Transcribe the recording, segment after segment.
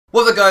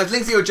What's up guys,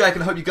 Linkzy or Jack,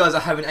 and I hope you guys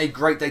are having a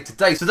great day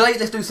today. So today,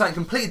 let's do something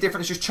completely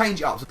different, let's just change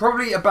it up. So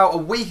probably about a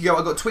week ago,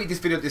 I got tweeted this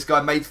video that this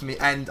guy made for me,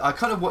 and I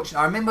kind of watched it.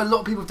 I remember a lot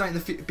of people have done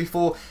it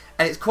before,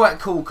 and it's quite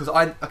cool, because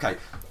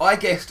I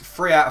guessed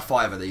 3 out of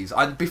 5 of these.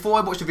 Before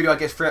I watched the video, I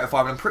guessed 3 out of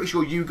 5, and I'm pretty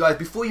sure you guys,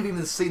 before you've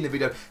even seen the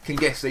video, can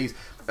guess these.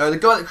 The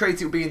guy that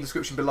created it will be in the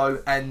description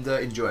below, and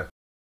enjoy.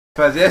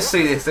 Guys, let's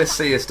see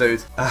this,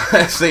 dude.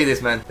 Let's see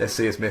this, man. Let's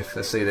see this, Myth.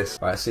 Let's see this.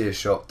 Alright, let's see his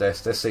shot, Des.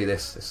 Let's see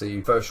this. Let's see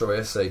you. First shot,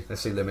 let's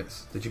see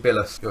limits. Did you bill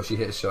us? Yoshi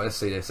hit a shot. Let's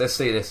see this. Let's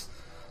see this.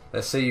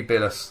 Let's see you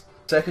bill us.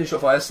 Second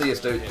shot, let's see this,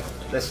 dude.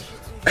 Let's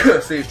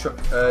see his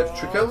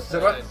trickles. Is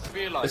that right?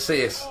 Let's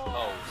see this.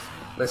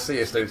 Let's see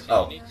this, dude.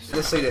 Oh,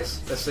 let's see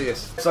this. Let's see this.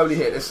 Slowly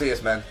hit. Let's see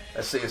this, man.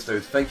 Let's see this,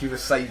 dude. Thank you for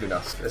saving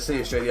us. Let's see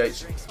this,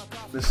 JDH.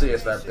 Let's see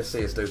this, man. Let's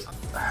see this, dude.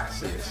 Let's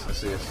see this. Let's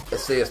see this.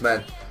 Let's see this,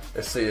 man.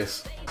 Let's see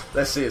this.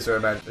 Let's see this,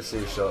 man. Let's see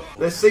this shot.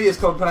 Let's see this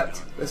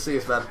compact. Let's see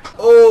this, man.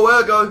 Oh,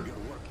 Ergo.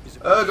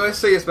 Let's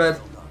see this, man.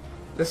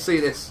 Let's see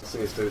this. Let's see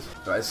this, dude.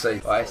 Right, let's see.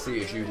 Alright, let's see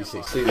this,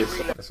 UD6. See this.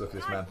 Let's look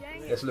at this, man.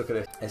 Let's look at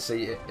it. Let's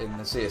see it.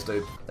 Let's see this,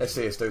 dude. Let's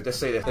see this, dude. Let's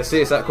see this. Let's see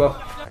this,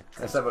 Aqua.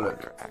 Let's have a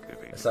look.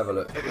 Let's have a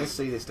look. Let's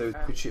see this, dude.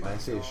 Good shit, man.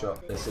 Let's see this shot.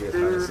 Let's see this,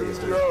 man. Let's see this,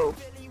 dude.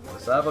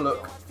 Let's have a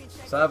look.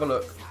 Let's have a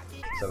look.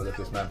 Let's have a look at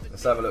this, man.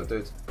 Let's have a look,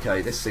 dude.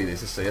 Okay, let's see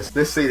this. Let's see this.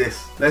 Let's see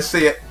this. Let's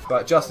see it.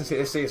 Right, Justin,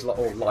 let's see this.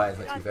 Oh, lion,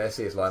 to be fair. Let's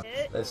see this lion.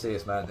 Let's see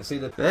this, man. Let's see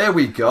the. There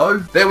we go.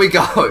 There we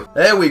go.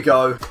 There we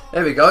go.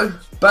 There we go.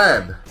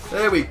 Bam.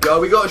 There we go.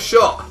 We got a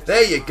shot.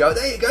 There you go.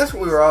 There you go. That's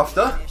what we were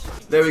after.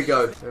 There we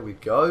go. There we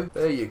go.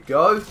 There you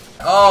go.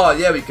 Oh,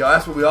 there we go.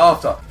 That's what we were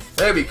after.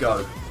 There we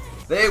go.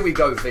 There we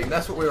go, thing.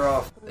 That's what we were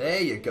after.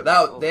 There you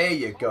go. There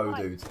you go,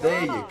 dude.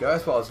 There you go.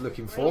 That's what I was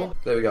looking for.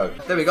 There we go.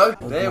 There we go.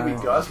 There we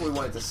go. That's what we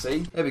wanted to see.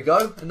 There we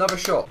go. Another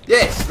shot.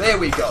 Yes. There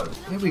we go.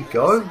 There we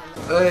go.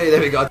 Hey,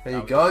 there we go. There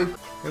you go.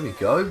 There we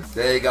go.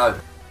 There you go.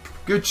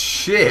 Good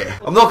shit.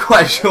 I'm not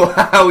quite sure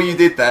how you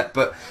did that,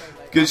 but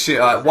good shit.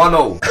 Alright,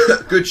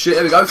 1-1. Good shit.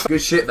 There we go.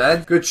 Good shit,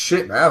 man. Good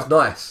shit, man. That was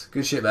nice.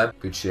 Good shit, man.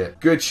 Good shit.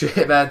 Good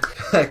shit, man.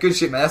 Good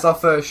shit, man. That's our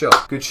first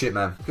shot. Good shit,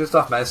 man. Good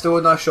stuff, man. Still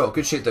a nice shot.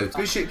 Good shit, dude.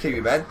 Good shit, Kiwi,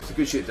 man. It's a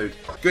good shit, dude.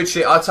 Good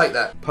shit. I'll take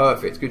that.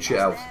 Perfect. Good shit,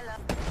 Alf.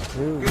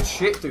 Good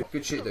shit, dude.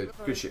 Good shit, dude.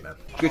 Good shit, man.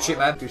 Good shit,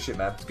 man. Good shit,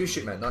 man. Good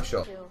shit, man. Nice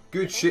shot.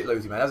 Good shit,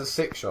 Lucy, man. That's a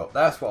 6 shot.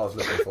 That's what I was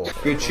looking for.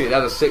 Good shit.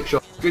 That's a 6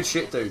 shot. Good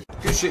shit, dude.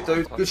 Good shit,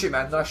 dude. Good shit,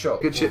 man. Nice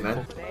shot. Good shit,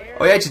 man.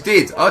 Oh, you actually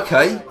did.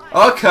 Okay.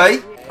 Okay.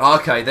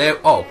 Okay, there.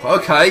 Oh,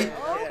 okay.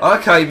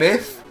 Okay,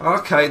 Myth.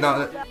 Okay,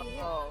 no.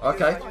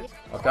 Okay.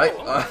 Okay.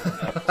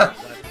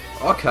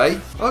 Okay.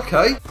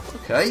 Okay.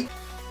 Okay.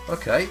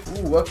 Okay.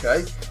 Ooh,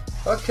 okay.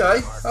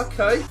 Okay.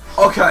 Okay.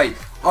 Okay.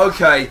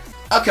 Okay.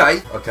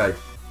 Okay. Okay.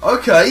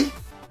 Okay.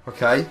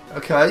 Okay.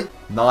 Okay.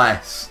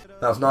 Nice.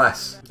 That was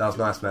nice. That was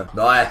nice, man.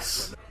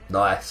 Nice.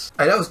 Nice.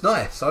 Hey, that was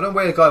nice. I don't know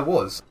where the guy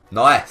was.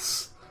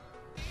 Nice.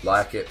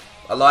 Like it.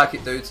 I like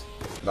it, dudes.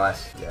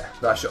 Nice. Yeah.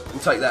 Nice shot. We'll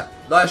take that.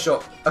 Nice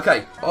shot.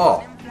 Okay.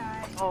 Oh.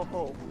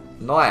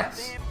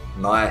 Nice.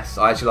 Nice.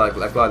 I actually like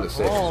that guy looks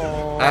sick.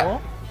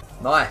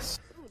 Nice.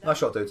 Nice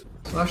shot, dude.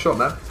 Nice shot,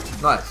 man.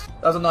 Nice.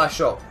 That was a nice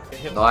shot.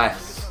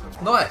 Nice.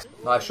 Nice.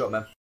 Nice shot,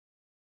 man.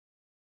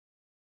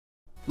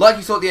 Like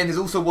you saw at the end, there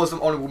also was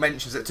some honourable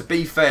mentions that, to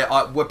be fair,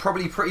 we're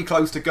probably pretty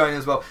close to going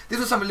as well. This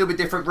was something a little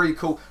bit different, really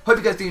cool. Hope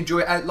you guys did enjoy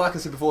it. And like I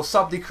said before,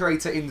 sub the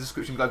creator in the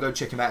description below. Go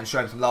check him out and show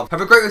him some love.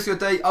 Have a great rest of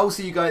your day. I will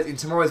see you guys in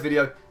tomorrow's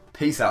video.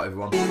 Peace out,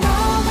 everyone.